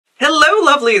Hello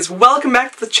lovelies, welcome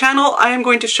back to the channel. I am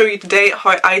going to show you today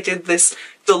how I did this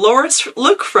Delores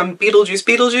look from Beetlejuice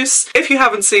Beetlejuice. If you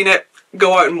haven't seen it,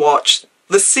 go out and watch.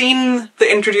 The scene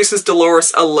that introduces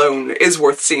Delores alone is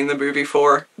worth seeing the movie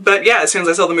for. But yeah, as soon as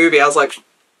I saw the movie I was like,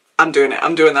 I'm doing it,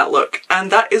 I'm doing that look. And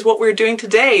that is what we're doing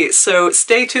today, so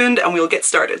stay tuned and we'll get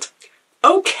started.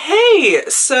 Okay,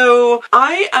 so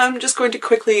I am just going to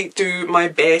quickly do my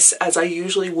base as I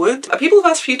usually would. People have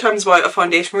asked a few times about a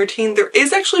foundation routine. There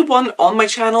is actually one on my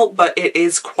channel, but it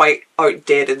is quite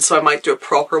outdated, so I might do a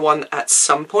proper one at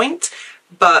some point.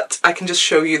 But I can just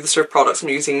show you the sort of products I'm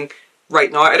using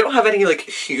right now. I don't have any like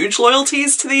huge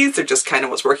loyalties to these, they're just kind of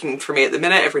what's working for me at the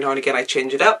minute. Every now and again I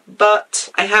change it up, but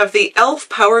I have the e.l.f.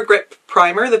 Power Grip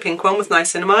Primer, the pink one with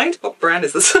niacinamide. What brand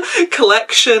is this?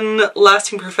 Collection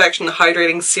Lasting Perfection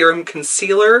Hydrating Serum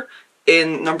Concealer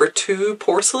in number 2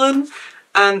 Porcelain,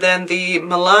 and then the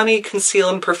Milani Conceal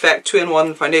and Perfect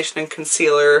 2-in-1 Foundation and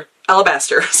Concealer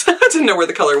Alabaster. So I didn't know where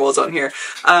the colour was on here.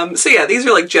 So yeah, these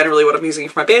are like generally what I'm using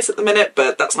for my base at the minute,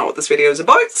 but that's not what this video is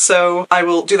about, so I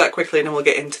will do that quickly and then we'll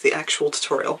get into the actual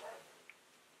tutorial.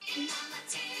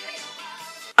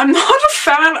 I'm not a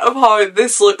fan of how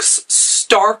this looks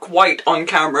stark white on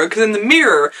camera, because in the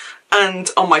mirror and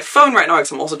on my phone right now,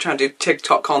 because I'm also trying to do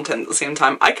TikTok content at the same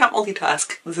time, I can't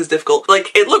multitask. This is difficult.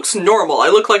 Like, it looks normal. I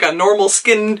look like a normal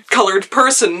skin-coloured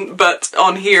person, but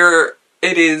on here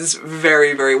it is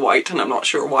very, very white, and I'm not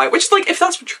sure why. Which, like, if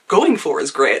that's what you're going for is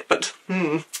great, but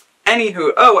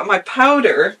Anywho, oh, and my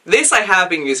powder, this I have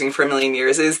been using for a million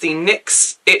years, is the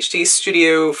NYX HD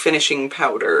Studio Finishing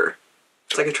Powder.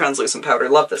 It's like a translucent powder,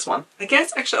 love this one. I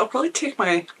guess, actually, I'll probably take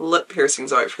my lip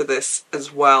piercings out for this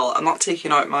as well. I'm not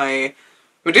taking out my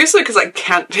Medusa because I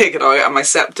can't take it out, and my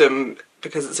septum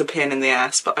because it's a pain in the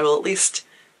ass, but I will at least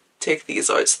take these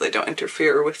out so they don't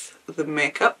interfere with the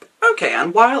makeup. Okay,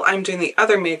 and while I'm doing the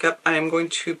other makeup, I am going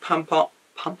to pop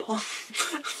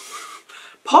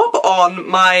on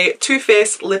my Too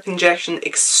Faced Lip Injection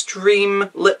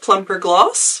Extreme Lip Plumper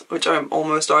Gloss, which I'm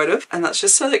almost out of, and that's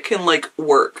just so that it can like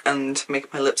work and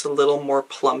make my lips a little more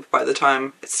plump by the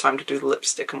time it's time to do the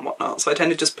lipstick and whatnot. So I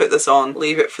tend to just put this on,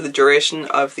 leave it for the duration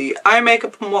of the eye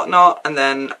makeup and whatnot, and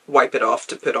then wipe it off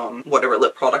to put on whatever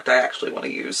lip product I actually want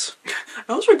to use.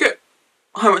 I always forget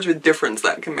how much of a difference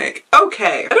that can make.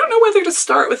 Okay, I don't know whether to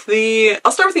start with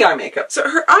I'll start with the eye makeup. So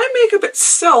her eye makeup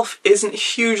itself isn't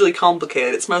hugely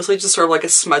complicated. It's mostly just sort of like a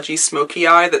smudgy, smoky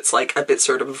eye that's like a bit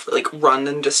sort of like run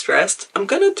and distressed. I'm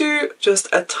gonna do just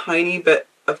a tiny bit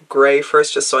of grey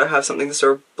first, just so I have something to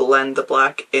sort of blend the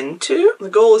black into. The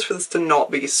goal is for this to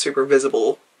not be super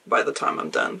visible by the time I'm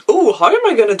done. Ooh, how am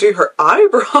I gonna do her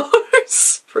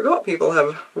eyebrows? Forgot people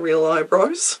have real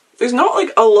eyebrows. There's not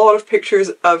like a lot of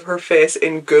pictures of her face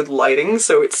in good lighting,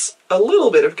 so it's a little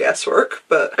bit of guesswork,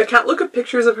 but I can't look at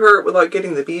pictures of her without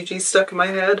getting the Bee Gees stuck in my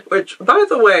head, which, by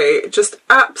the way, just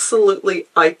absolutely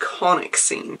iconic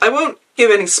scene. I won't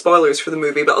give any spoilers for the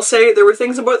movie, but I'll say there were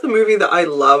things about the movie that I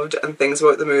loved and things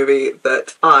about the movie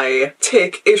that I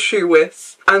take issue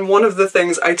with. And one of the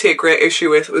things I take great issue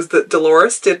with was that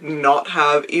Delores did not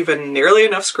have even nearly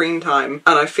enough screen time,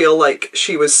 and I feel like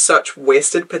she was such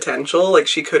wasted potential. Like,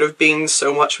 she could have been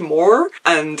so much more,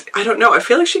 and I don't know, I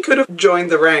feel like she could have joined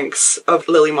the ranks of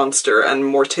Lily Monster and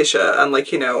Morticia and,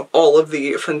 like, you know, all of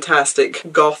the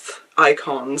fantastic goth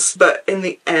icons, but in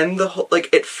the end the whole, like,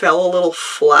 it fell a little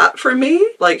flat for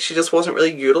me. Like, she just wasn't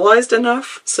really utilized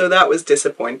enough, so that was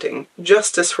disappointing.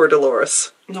 Justice for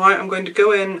Delores. Now I'm going to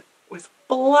go in with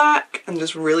black and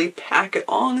just really pack it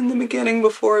on in the beginning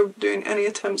before doing any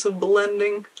attempts of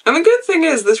blending. And the good thing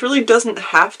is this really doesn't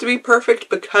have to be perfect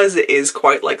because it is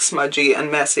quite like smudgy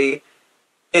and messy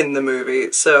in the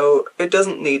movie, so it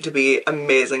doesn't need to be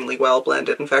amazingly well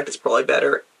blended. In fact, it's probably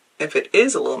better if it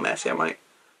is a little messy. I might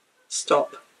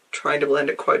stop trying to blend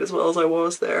it quite as well as I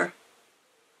was there.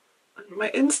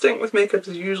 My instinct with makeup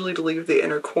is usually to leave the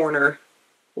inner corner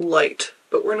light,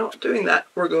 but we're not doing that.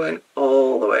 We're going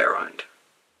all the way around.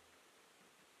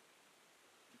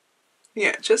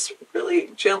 Yeah, just really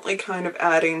gently kind of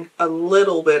adding a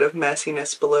little bit of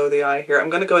messiness below the eye here. I'm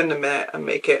going to go in a minute and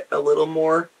make it a little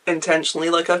more intentionally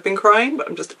like I've been crying, but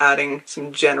I'm just adding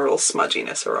some general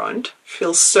smudginess around.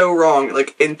 Feels so wrong,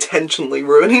 like intentionally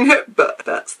ruining it, but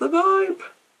that's the vibe.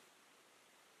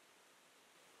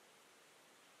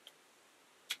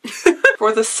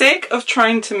 For the sake of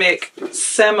trying to make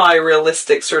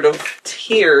semi-realistic sort of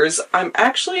tears, I'm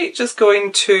actually just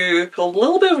going to put a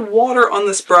little bit of water on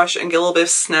this brush and get a little bit of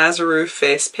Snazaroo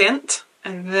face paint,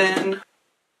 and then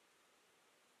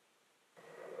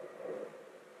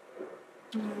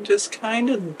just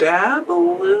kind of dab a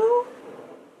little.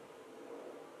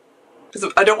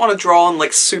 Because I don't want to draw on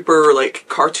like super like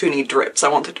cartoony drips. I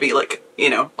want it to be like, you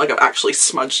know, like I've actually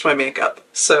smudged my makeup.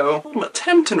 So I'm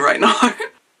attempting right now.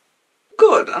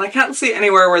 Good, and I can't see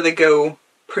anywhere where they go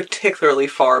particularly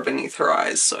far beneath her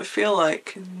eyes, so I feel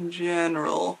like in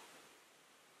general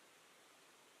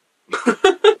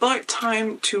about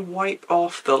time to wipe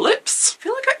off the lips. I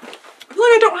feel like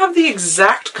I don't have the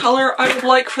exact colour I would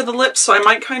like for the lips, so I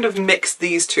might kind of mix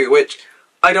these two, which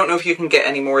I don't know if you can get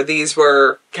anymore. These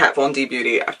were Kat Von D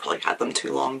Beauty. I've probably had them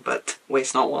too long, but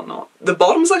waste not, want not. The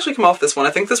bottoms actually come off this one.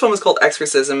 I think this one was called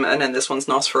Exorcism, and then this one's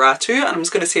Nosferatu, and I'm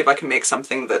just going to see if I can make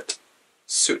something that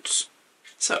suits.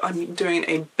 So I'm doing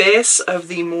a base of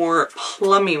the more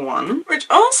plummy one, which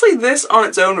honestly this on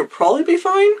its own would probably be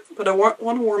fine, but I want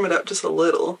to warm it up just a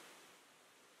little.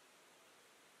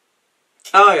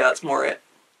 Oh yeah, that's more it.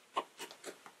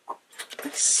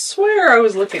 I swear I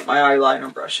was looking at my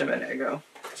eyeliner brush a minute ago.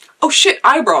 Oh shit,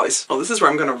 eyebrows! Oh, this is where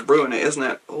I'm gonna ruin it, isn't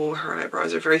it? Oh, her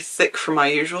eyebrows are very thick for my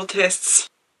usual tastes.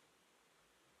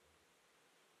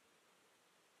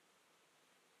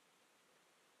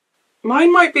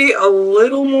 Mine might be a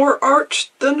little more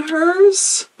arched than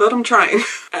hers, but I'm trying.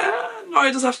 Now I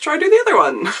just have to try to do the other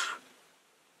one.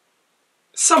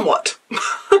 Somewhat. Like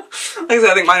I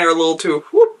said, I think mine are a little too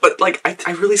whoop, but like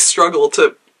I really struggle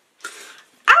to...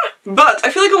 But I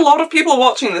feel like a lot of people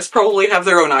watching this probably have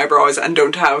their own eyebrows and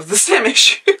don't have the same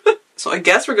issue. So I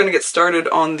guess we're gonna get started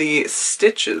on the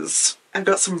stitches. I've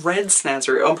got some red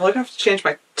snazzer. Oh, I'm probably gonna have to change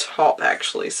my top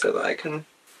actually so that I can...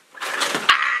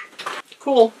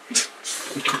 Cool.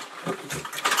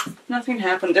 Nothing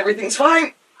happened, everything's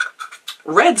fine.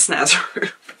 Red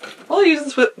snazzer. I'll use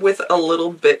this with a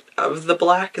little bit of the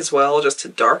black as well, just to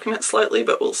darken it slightly,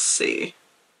 but we'll see.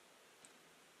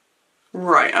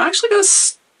 Right, I'm actually gonna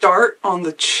start on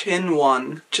the chin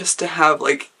one, just to have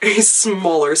like a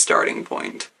smaller starting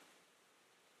point.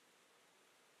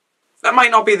 That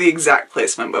might not be the exact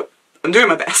placement, but I'm doing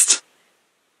my best.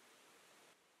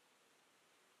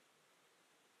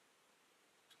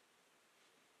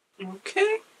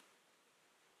 Okay.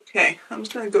 Okay, I'm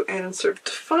just gonna go in and sort of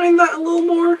define that a little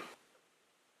more.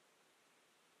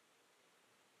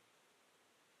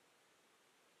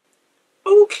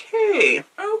 Okay,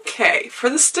 okay. For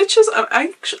the stitches,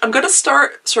 I'm gonna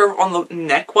start sort of on the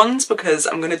neck ones because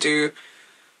I'm gonna do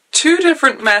two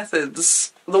different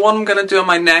methods. The one I'm gonna do on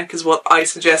my neck is what I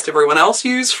suggest everyone else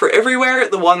use for everywhere.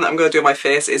 The one that I'm gonna do on my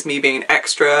face is me being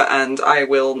extra, and I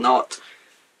will not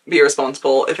be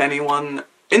responsible if anyone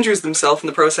injures themselves in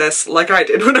the process like I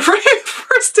did whenever I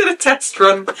first did a test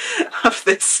run of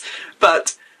this.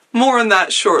 But more on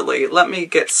that shortly. Let me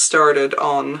get started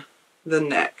on the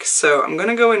neck. So I'm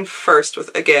gonna go in first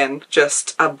with, again,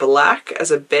 just a black as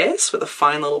a base with a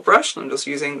fine little brush, and I'm just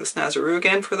using the Snazaroo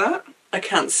again for that. I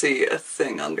can't see a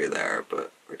thing under there,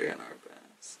 but we're doing our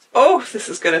best. Oh, this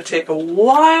is gonna take a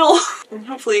while! And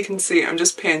hopefully you can see I'm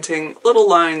just painting little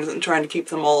lines and trying to keep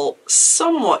them all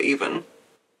somewhat even.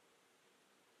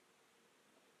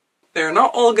 They're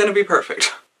not all gonna be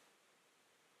perfect.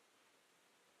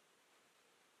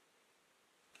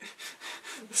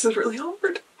 This is really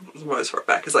hard. I'm as far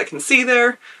back as I can see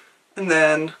there. And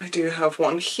then I do have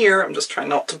one here. I'm just trying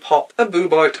not to pop a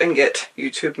boob out and get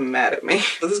YouTube mad at me.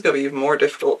 This is gonna be even more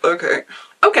difficult. Okay.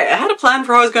 Okay, I had a plan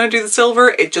for how I was gonna do the silver.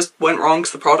 It just went wrong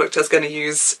because the product I was gonna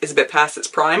use is a bit past its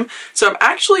prime. So I'm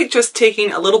actually just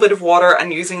taking a little bit of water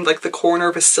and using like the corner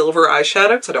of a silver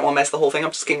eyeshadow, so I don't want to mess the whole thing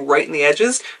up, just getting right in the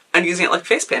edges and using it like a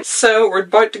face paint. So we're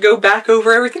about to go back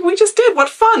over everything we just did. What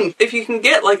fun! If you can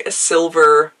get like a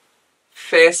silver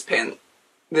face paint,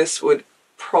 this would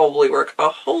probably work a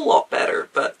whole lot better,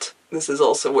 but this is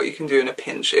also what you can do in a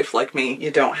pinch if, like me, you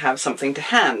don't have something to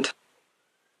hand.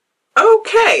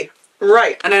 Okay,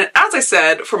 right, and then as I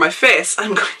said, for my face,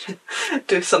 I'm going to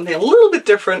do something a little bit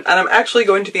different, and I'm actually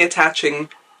going to be attaching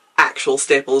actual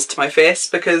staples to my face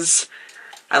because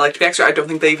I like to be extra. I don't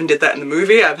think they even did that in the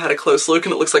movie. I've had a close look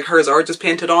and it looks like hers are just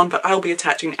painted on, but I'll be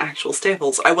attaching actual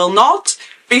staples. I will not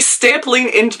be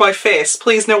stapling into my face.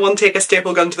 Please no one take a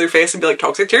staple gun to their face and be like,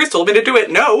 XToxicTears told me to do it.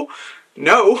 No.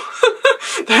 No.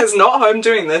 That is not how I'm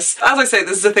doing this. As I say,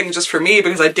 this is a thing just for me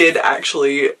because I did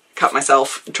actually cut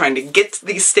myself trying to get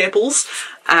these staples,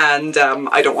 and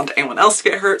I don't want anyone else to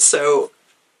get hurt, so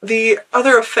the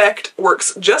other effect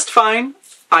works just fine.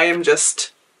 I am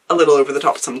just a little over the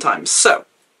top sometimes, so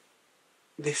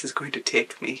this is going to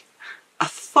take me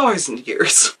 1,000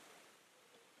 years.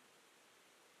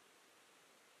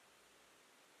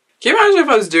 Can you imagine if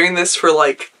I was doing this for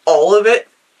like all of it?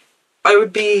 I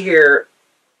would be here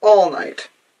all night.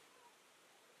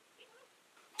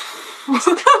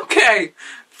 Okay,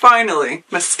 finally.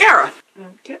 Mascara.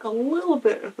 Get a little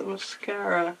bit of the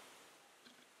mascara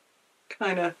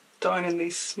kind of down in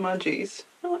these smudgies.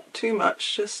 Not too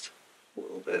much, just a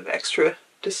little bit of extra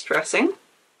distressing.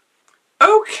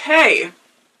 Okay.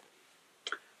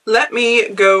 Let me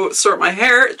go sort my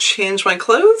hair, change my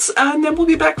clothes, and then we'll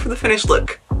be back for the finished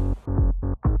look.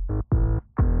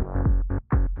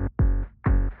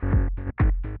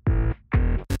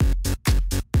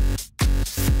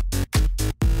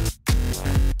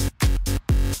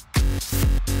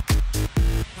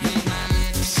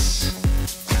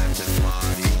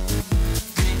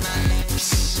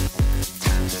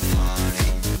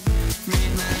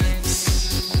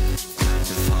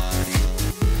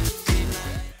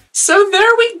 So there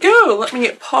we go. Let me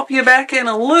pop you back in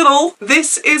a little.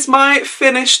 This is my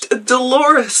finished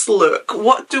Delores look.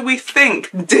 What do we think?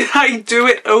 Did I do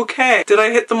it okay? Did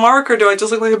I hit the mark, or do I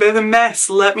just look like a bit of a mess?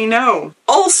 Let me know.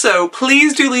 Also,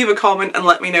 please do leave a comment and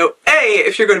let me know A,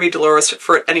 if you're going to be Delores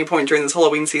for at any point during this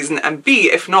Halloween season, and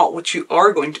B, if not, what you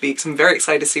are going to be, because I'm very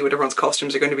excited to see what everyone's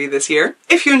costumes are going to be this year.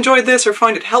 If you enjoyed this or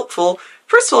find it helpful,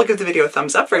 first of all, give the video a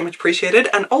thumbs up, very much appreciated,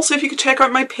 and also if you could check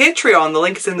out my Patreon, the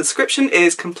link is in the description. It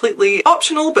is completely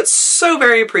optional, but so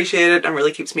very appreciated and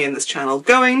really keeps me and this channel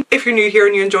going. If you're new here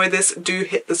and you enjoyed this, do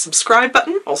hit the subscribe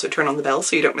button. Also turn on the bell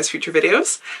so you don't miss future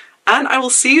videos. And I will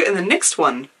see you in the next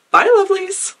one. Bye,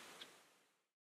 lovelies!